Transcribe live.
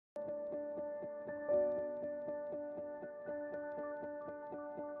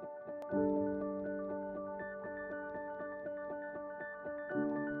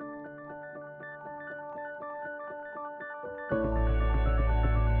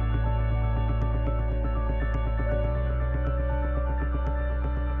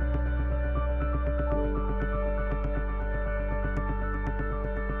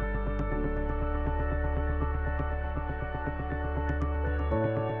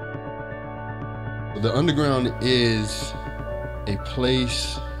The underground is a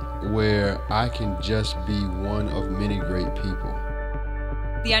place where I can just be one of many great people.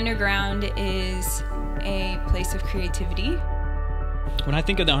 The underground is a place of creativity. When I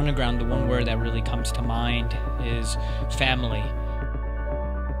think of the underground, the one word that really comes to mind is family.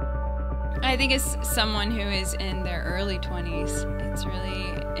 I think as someone who is in their early 20s, it's really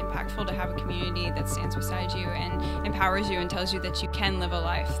impactful to have a community that stands beside you and empowers you and tells you that you can live a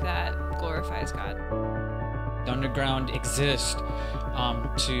life that glorifies God. The underground exists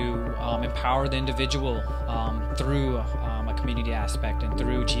to empower the individual through a community aspect and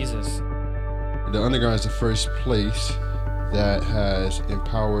through Jesus. The underground is the first place that has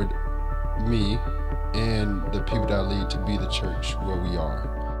empowered me and the people that I lead to be the church where we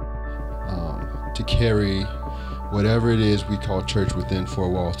are. To carry whatever it is we call church within four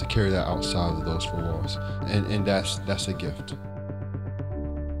walls, to carry that outside of those four walls. And that's a gift.